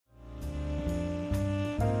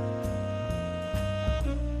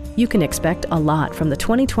You can expect a lot from the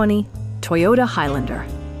 2020 Toyota Highlander.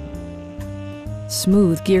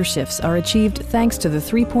 Smooth gear shifts are achieved thanks to the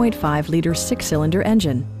 3.5-liter six-cylinder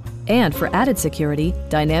engine. And for added security,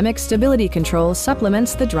 dynamic stability control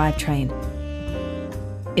supplements the drivetrain.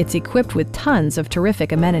 It's equipped with tons of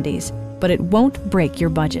terrific amenities, but it won't break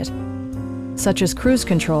your budget, such as cruise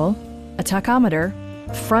control, a tachometer,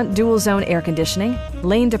 front dual-zone air conditioning,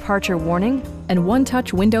 lane departure warning, and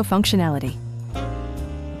one-touch window functionality.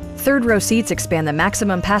 Third-row seats expand the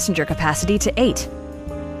maximum passenger capacity to 8.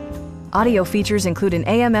 Audio features include an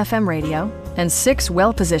AM/FM radio and 6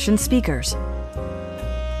 well-positioned speakers.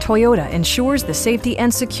 Toyota ensures the safety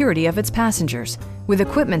and security of its passengers with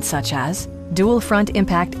equipment such as dual front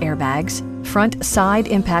impact airbags, front side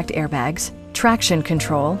impact airbags, traction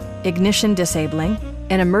control, ignition disabling,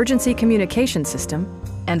 an emergency communication system,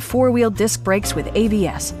 and 4-wheel disc brakes with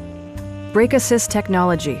ABS. Brake Assist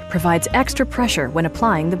technology provides extra pressure when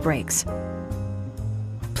applying the brakes.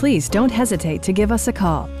 Please don't hesitate to give us a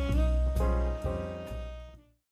call.